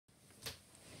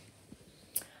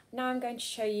Now I'm going to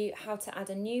show you how to add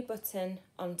a new button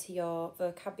onto your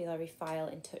vocabulary file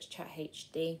in TouchChat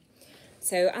HD.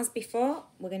 So as before,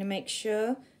 we're going to make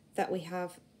sure that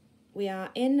we are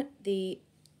in the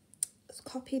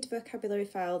copied vocabulary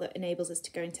file that enables us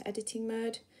to go into editing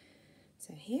mode.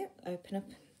 So here, open up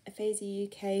a Phaser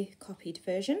UK copied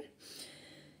version.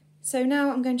 So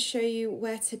now I'm going to show you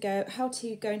how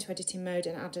to go into editing mode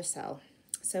and add a cell.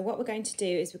 So what we're going to do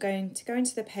is we're going to go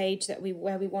into the page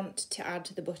where we want to add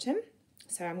the button.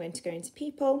 So I'm going to go into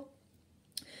People,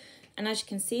 and as you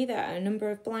can see, there are a number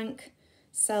of blank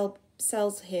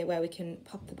cells here where we can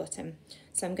pop the button.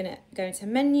 So I'm going to go into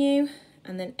Menu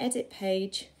and then Edit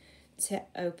Page to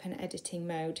open editing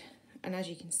mode. And as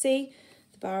you can see,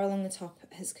 the bar along the top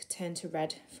has turned to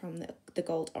red from the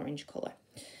gold-orange colour.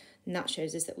 And that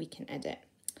shows us that we can edit.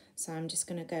 So I'm just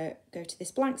going to go to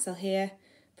this blank cell here,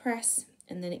 press,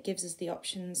 and then it gives us the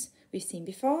options we've seen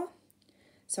before.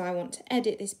 So I want to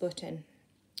edit this button.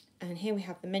 And here we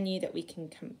have the menu that we can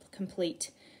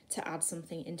complete to add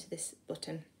something into this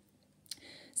button.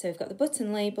 So we've got the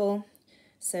button label.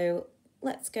 So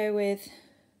let's go with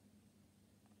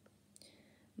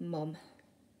Mum.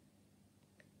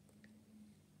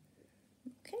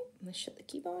 Okay, I'm going to shut the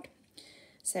keyboard.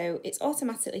 So it's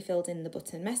automatically filled in the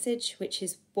button message, which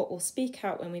is what will speak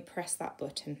out when we press that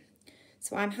button.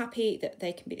 So I'm happy that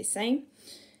they can be the same.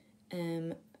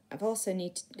 I've also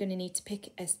going to need to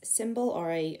pick a symbol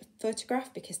or a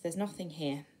photograph because there's nothing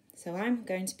here. So I'm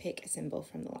going to pick a symbol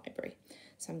from the library.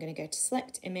 So I'm going to go to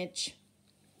Select Image,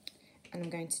 and I'm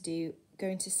going to go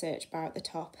into Search bar at the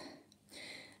top.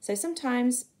 So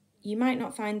sometimes you might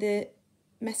not find the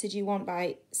message you want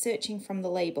by searching from the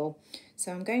label.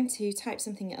 So I'm going to type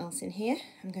something else in here.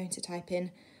 I'm going to type in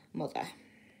Mother.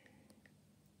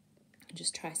 And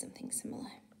just try something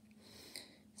similar.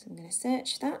 So I'm going to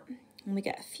search that, and we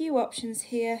get a few options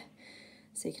here.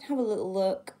 So you can have a little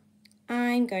look.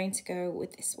 I'm going to go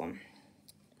with this one.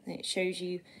 And it shows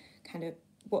you kind of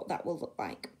what that will look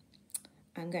like.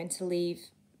 I'm going to leave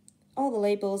all the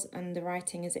labels and the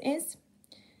writing as it is.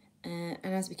 And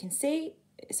as we can see,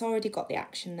 it's already got the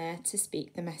action there to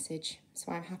speak the message.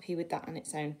 So I'm happy with that on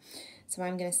its own. So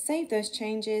I'm going to save those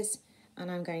changes,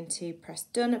 and I'm going to press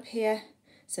Done up here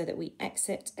so that we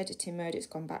exit editing mode. It's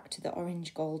gone back to the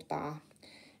orange gold bar.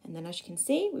 And then as you can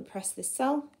see, we press this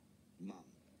cell,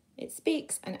 it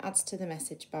speaks and adds to the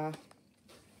message bar.